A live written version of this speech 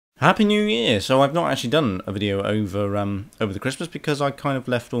Happy New Year! So I've not actually done a video over the Christmas because I kind of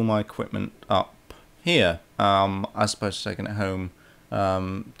left all my equipment up here, as opposed to taking it home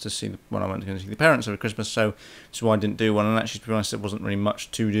to see when I went to go see the parents over Christmas. So that's why I didn't do one. And actually, to be honest, there wasn't really much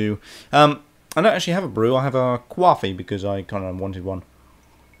to do. I don't actually have a brew. I have a coffee because I kind of wanted one.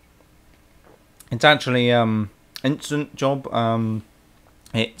 It's actually instant job.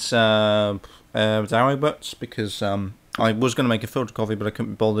 It's Darrow Butts because I was going to make a filter coffee, but I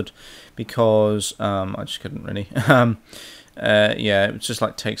couldn't be bothered because I just couldn't really. Yeah, it just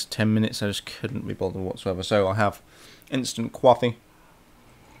like takes 10 minutes. I just couldn't be bothered whatsoever. So I have instant coffee.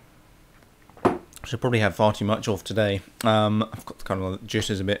 Should probably have far too much off today. I've got the kind of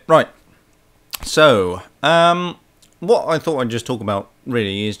juices a bit right. So what I thought I'd just talk about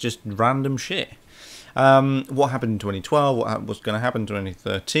really is just random shit. What happened in 2012? What was going to happen in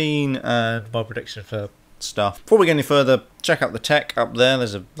 2013? And my prediction for stuff. Before we get any further, check out the tech up there.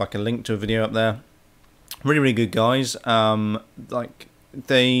 There's a link to a video up there. Really good guys. Like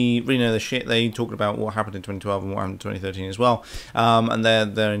they really know their shit. They talked about what happened in 2012 and what happened in 2013 as well. And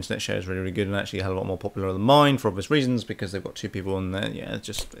their internet share is really good and actually a hell of a lot more popular than mine for obvious reasons because they've got two people on there. Yeah, it's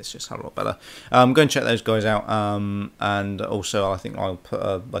just a lot better. Go and check those guys out. And also I think I'll put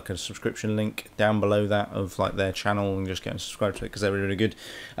a subscription link down below that of their channel and just go and subscribe to it because they're really good.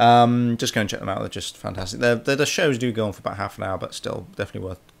 Just go and check them out. They're just fantastic. The shows do go on for about half an hour, but still definitely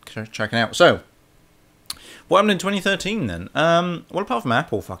worth checking out. So what happened in 2013 then? Well, apart from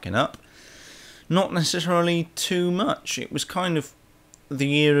Apple fucking up, not necessarily too much. It was kind of the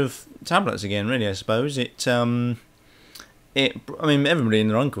year of tablets again, really, I suppose. I mean, everybody and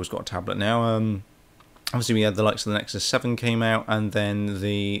their uncle's got a tablet now. Obviously, we had the likes of the Nexus 7 came out, and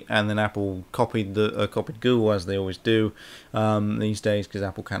then Apple copied Google as they always do these days because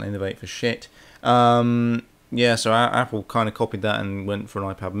Apple can't innovate for shit. Yeah, so Apple kind of copied that and went for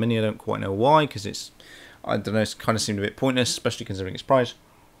an iPad Mini. I don't quite know why because I don't know, it kind of seemed a bit pointless, especially considering its price.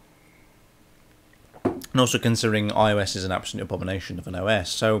 And also considering iOS is an absolute abomination of an OS.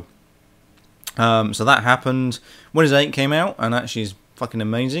 So so that happened. Windows 8 came out and actually is fucking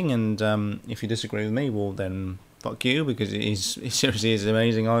amazing. And if you disagree with me, well then fuck you, because it seriously is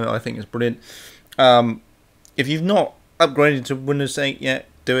amazing. I think it's brilliant. If you've not upgraded to Windows 8 yet,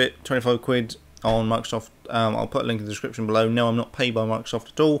 do it. 25 quid on Microsoft. I'll put a link in the description below. No, I'm not paid by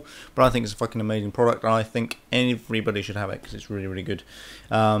Microsoft at all, but I think it's a fucking amazing product, and I think everybody should have it because it's really, really good.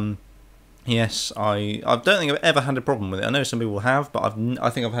 Yes, I don't think I've ever had a problem with it. I know some people have, but I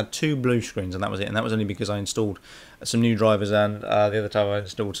think I've had 2 blue screens, and that was it. And that was only because I installed some new drivers, and the other time I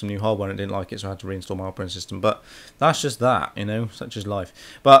installed some new hardware and I didn't like it, so I had to reinstall my operating system. But that's just that, you know, such is life.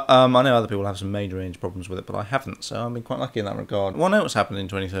 But I know other people have some major range problems with it, but I haven't, so I've been quite lucky in that regard. Well, I know what's happened in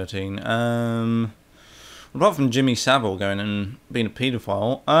 2013. Apart from Jimmy Savile going and being a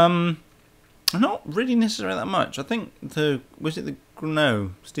paedophile, not really necessarily that much. I think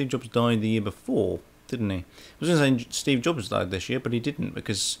no, Steve Jobs died the year before, didn't he? I was going to say Steve Jobs died this year, but he didn't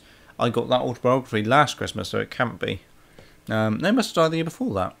because I got that autobiography last Christmas, so it can't be. They must have died the year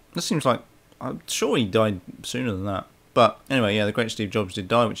before that. That seems like, I'm sure he died sooner than that. But anyway, yeah, the great Steve Jobs did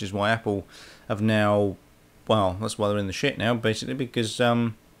die, which is why Apple have now, well, that's why they're in the shit now, basically, because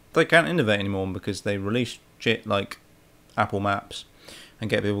they can't innovate anymore because they release shit like Apple Maps and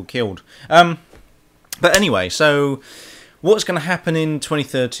get people killed. But anyway, so what's going to happen in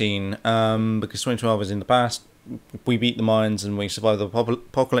 2013? Because 2012 is in the past. We beat the Mayans and we survived the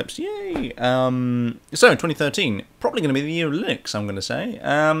apocalypse. Yay! So 2013, probably going to be the year of Linux, I'm going to say.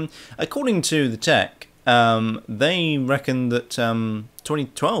 According to the tech, they reckon that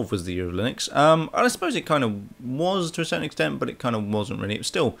 2012 was the year of Linux. I suppose it kind of was to a certain extent, but it kind of wasn't really. It was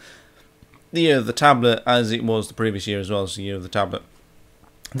still the year of the tablet, as it was the previous year as well as the year of the tablet.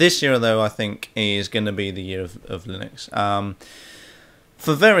 This year, though, I think is going to be the year of Linux.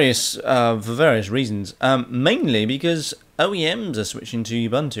 For various reasons, mainly because OEMs are switching to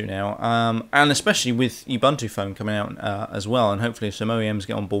Ubuntu now, and especially with Ubuntu Phone coming out as well, and hopefully if some OEMs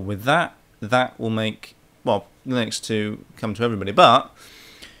get on board with that, that will make, well, Linux to come to everybody. But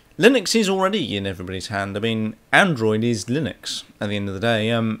Linux is already in everybody's hand. I mean, Android is Linux at the end of the day.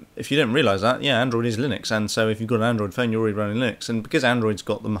 If you don't realise that, yeah, Android is Linux. And so if you've got an Android phone, you're already running Linux. And because Android's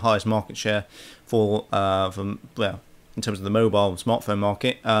got the highest market share well, in terms of the mobile smartphone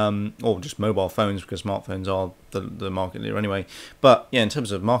market, or just mobile phones, because smartphones are the market leader anyway. But yeah, in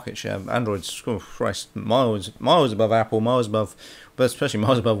terms of market share, Android's miles above Apple, miles above, but especially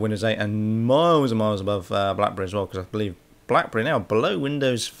miles above Windows 8, and miles and miles above BlackBerry as well, because I believe BlackBerry now below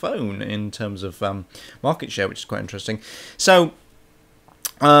Windows Phone in terms of market share, which is quite interesting. So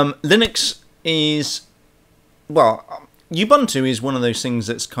Linux is, well, Ubuntu is one of those things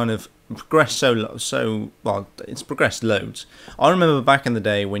that's kind of progressed well. It's progressed loads. I remember back in the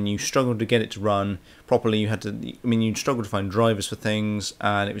day when you struggled to get it to run properly. You had to. I mean, you'd struggle to find drivers for things,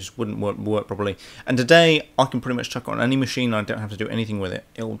 and it just wouldn't work properly. And today, I can pretty much chuck it on any machine. I don't have to do anything with it.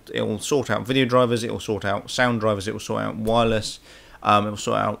 It'll sort out video drivers. It'll sort out sound drivers. It will sort out wireless. It will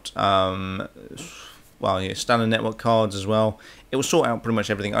sort out standard network cards as well. It will sort out pretty much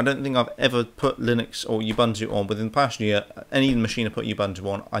everything. I don't think I've ever put Linux or Ubuntu on within the past year. Any machine I put Ubuntu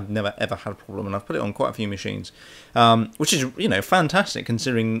on, I've never ever had a problem, and I've put it on quite a few machines, which is fantastic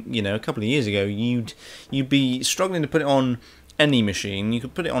considering a couple of years ago you'd be struggling to put it on any machine. You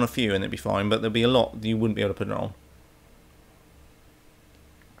could put it on a few and it'd be fine, but there'd be a lot you wouldn't be able to put it on.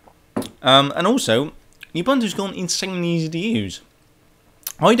 And also, Ubuntu's gone insanely easy to use.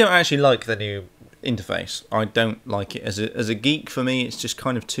 I don't actually like the new interface. I don't like it as a geek. For me, it's just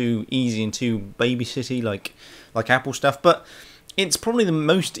kind of too easy and too babysitty, like Apple stuff. But it's probably the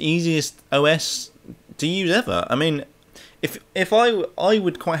most easiest OS to use ever. I mean, if I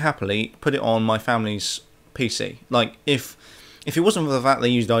would quite happily put it on my family's PC. Like if it wasn't for the fact they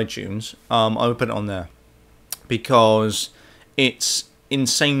used iTunes, I would put it on there because it's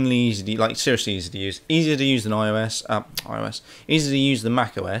insanely easy to, seriously easy to use. Easier to use than iOS. Easier to use than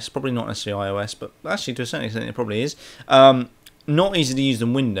Mac OS. Probably not necessarily iOS, but actually to a certain extent it probably is. Not easy to use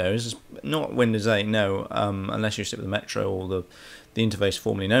than Windows. Not Windows 8, no, unless you stick with the Metro or the interface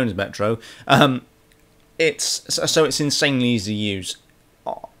formerly known as Metro. It's insanely easy to use.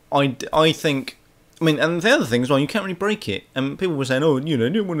 I think. I mean, and the other thing as well, you can't really break it. And people were saying, I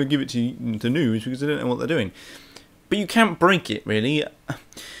don't want to give it to news because they don't know what they're doing. But you can't break it, really.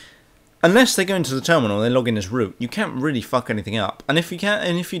 Unless they go into the terminal and they log in as root, you can't really fuck anything up. And if you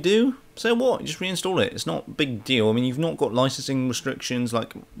do, so what? You just reinstall it. It's not a big deal. I mean, you've not got licensing restrictions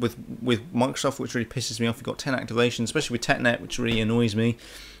like with Microsoft, which really pisses me off. You've got 10 activations, especially with TechNet, which really annoys me.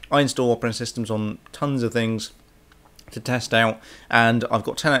 I install operating systems on tons of things to test out, and I've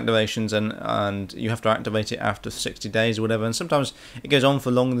got 10 activations, and you have to activate it after 60 days or whatever. And sometimes it goes on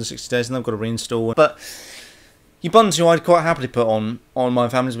for longer than 60 days, and I've got to reinstall. But Ubuntu I'd quite happily put on my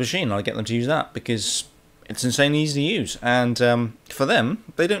family's machine. I'd get them to use that because it's insanely easy to use, and for them,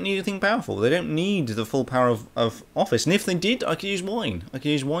 they don't need anything powerful. They don't need the full power of Office, and if they did, I could use Wine. I could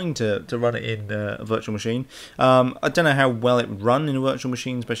use Wine to run it in a virtual machine. I don't know how well it would run in a virtual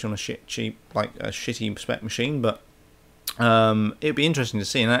machine, especially on a shitty spec machine, but it'd be interesting to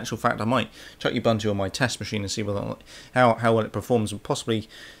see. In actual fact, I might chuck Ubuntu on my test machine and see how well it performs, and possibly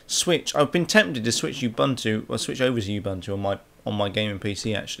switch. I've been tempted to switch over to Ubuntu on my gaming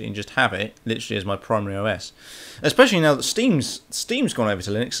PC actually, and just have it literally as my primary OS. Especially now that Steam's gone over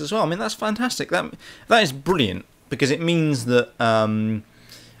to Linux as well. I mean, that's fantastic. That is brilliant, because it means that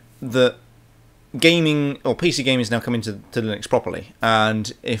that gaming or PC gaming is now coming to Linux properly,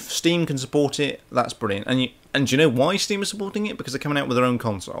 and if Steam can support it, that's brilliant. And do you know why Steam is supporting it? Because they're coming out with their own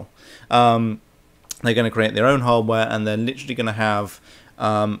console. They're going to create their own hardware, and they're literally going to have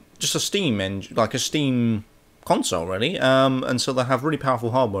just a Steam engine, like a Steam console, really. And so they'll have really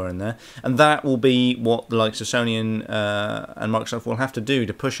powerful hardware in there, and that will be what the likes of Sony and Microsoft will have to do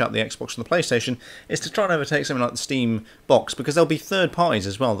to push out the Xbox and the PlayStation, is to try and overtake something like the Steam box, because there'll be third parties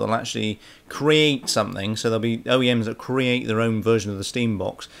as well that'll actually create something. So there'll be OEMs that create their own version of the Steam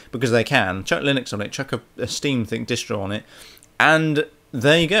box, because they can chuck Linux on it, chuck a Steam distro on it, and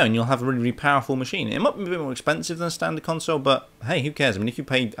there you go, and you'll have a really, really powerful machine. It might be a bit more expensive than a standard console, but hey, who cares? I mean, if you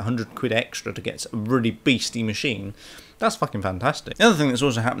paid 100 quid extra to get a really beastie machine, that's fucking fantastic. The other thing that's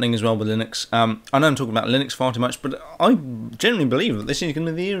also happening as well with Linux, I know I'm talking about Linux far too much, but I generally believe that this is going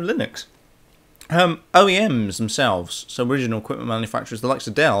to be the year of Linux. OEMs themselves, so original equipment manufacturers, the likes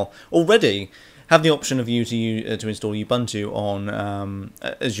of Dell, already have the option of you to install Ubuntu on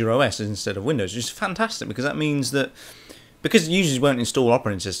as your OS instead of Windows, which is fantastic, because that means that, because users won't install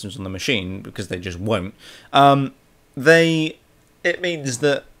operating systems on the machine, because they just won't, it means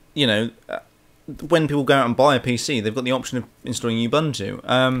that, when people go out and buy a PC, they've got the option of installing Ubuntu.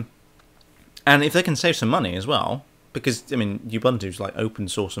 And if they can save some money as well, because, I mean, Ubuntu's like open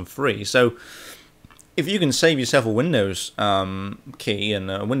source and free, so if you can save yourself a Windows key and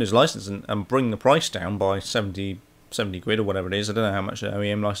a Windows license and bring the price down by 70 quid or whatever it is. I don't know how much an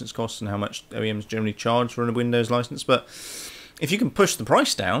OEM license costs and how much OEMs generally charge for a Windows license, but if you can push the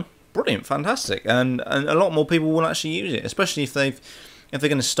price down, brilliant, fantastic, and a lot more people will actually use it, especially if they're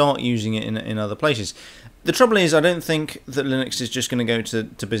going to start using it in other places. The trouble is, I don't think that Linux is just going to go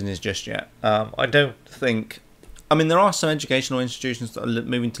to business just yet. I don't think. I mean, there are some educational institutions that are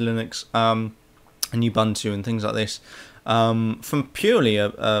moving to Linux and Ubuntu and things like this, from purely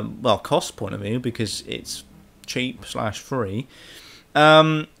a cost point of view, because it's cheap / free.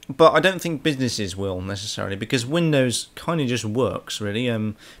 But I don't think businesses will necessarily, because Windows kind of just works,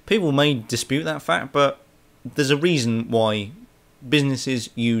 really. People may dispute that fact, but there's a reason why businesses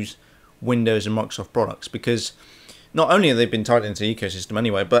use Windows and Microsoft products, because not only have they been tied into the ecosystem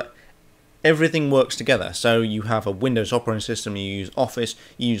anyway, but everything works together. So you have a Windows operating system, you use Office,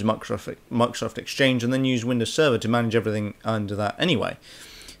 you use Microsoft Exchange, and then you use Windows Server to manage everything under that anyway.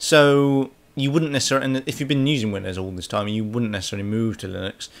 So you wouldn't necessarily, and if you've been using Windows all this time, you wouldn't necessarily move to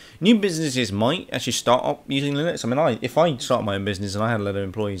Linux. New businesses might actually start up using Linux. I mean, if I started my own business and I had a lot of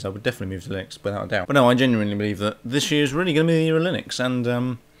employees, I would definitely move to Linux without a doubt. But no, I genuinely believe that this year is really going to be the year of Linux,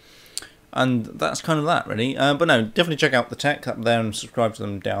 and that's kind of that, really. But no, definitely check out the tech up there and subscribe to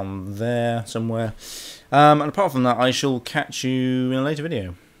them down there somewhere. And apart from that, I shall catch you in a later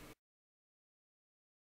video.